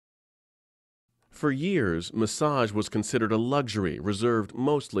For years, massage was considered a luxury reserved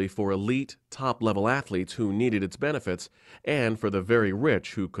mostly for elite, top-level athletes who needed its benefits and for the very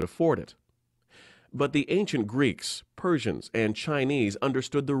rich who could afford it. But the ancient Greeks, Persians, and Chinese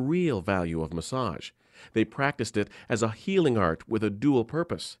understood the real value of massage. They practiced it as a healing art with a dual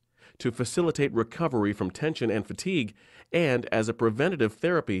purpose: to facilitate recovery from tension and fatigue, and as a preventative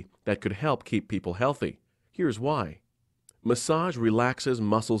therapy that could help keep people healthy. Here's why. Massage relaxes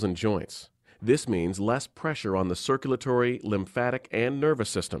muscles and joints. This means less pressure on the circulatory, lymphatic, and nervous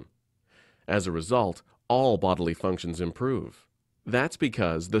system. As a result, all bodily functions improve. That's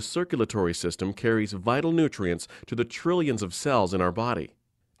because the circulatory system carries vital nutrients to the trillions of cells in our body,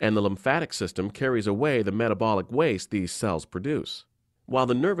 and the lymphatic system carries away the metabolic waste these cells produce, while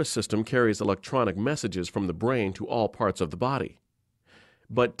the nervous system carries electronic messages from the brain to all parts of the body.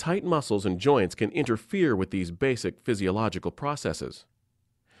 But tight muscles and joints can interfere with these basic physiological processes.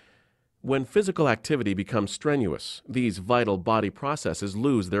 When physical activity becomes strenuous, these vital body processes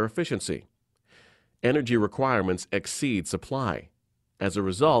lose their efficiency. Energy requirements exceed supply. As a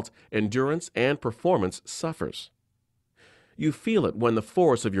result, endurance and performance suffers. You feel it when the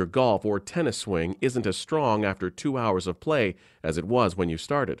force of your golf or tennis swing isn't as strong after 2 hours of play as it was when you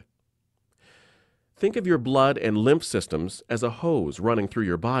started. Think of your blood and lymph systems as a hose running through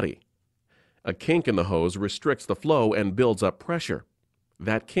your body. A kink in the hose restricts the flow and builds up pressure.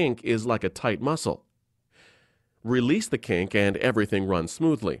 That kink is like a tight muscle. Release the kink and everything runs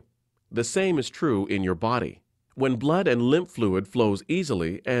smoothly. The same is true in your body. When blood and lymph fluid flows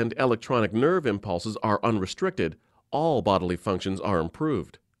easily and electronic nerve impulses are unrestricted, all bodily functions are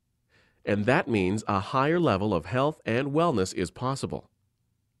improved. And that means a higher level of health and wellness is possible.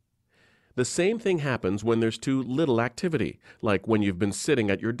 The same thing happens when there's too little activity, like when you've been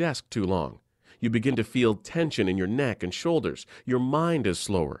sitting at your desk too long. You begin to feel tension in your neck and shoulders, your mind is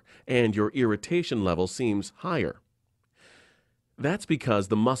slower, and your irritation level seems higher. That's because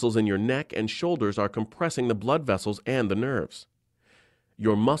the muscles in your neck and shoulders are compressing the blood vessels and the nerves.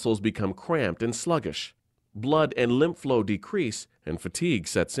 Your muscles become cramped and sluggish. Blood and lymph flow decrease, and fatigue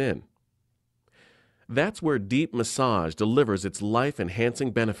sets in. That's where deep massage delivers its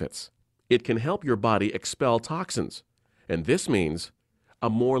life-enhancing benefits. It can help your body expel toxins, and this means a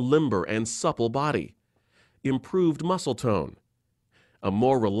more limber and supple body, improved muscle tone, a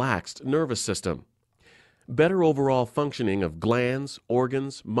more relaxed nervous system, better overall functioning of glands,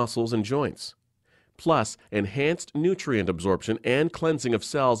 organs, muscles, and joints, plus enhanced nutrient absorption and cleansing of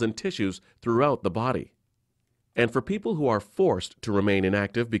cells and tissues throughout the body. And for people who are forced to remain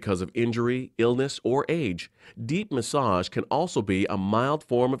inactive because of injury, illness, or age, deep massage can also be a mild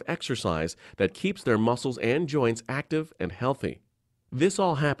form of exercise that keeps their muscles and joints active and healthy. This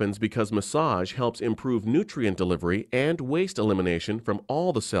all happens because massage helps improve nutrient delivery and waste elimination from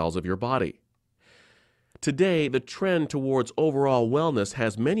all the cells of your body. Today, the trend towards overall wellness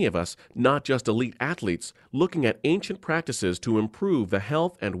has many of us, not just elite athletes, looking at ancient practices to improve the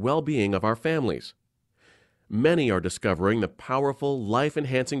health and well-being of our families. Many are discovering the powerful,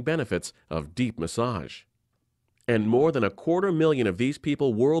 life-enhancing benefits of deep massage. And more than 250,000 of these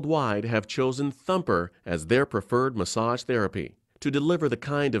people worldwide have chosen Thumper as their preferred massage therapy, to deliver the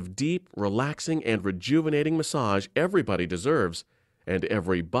kind of deep, relaxing, and rejuvenating massage everybody deserves and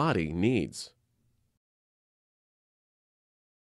every body needs.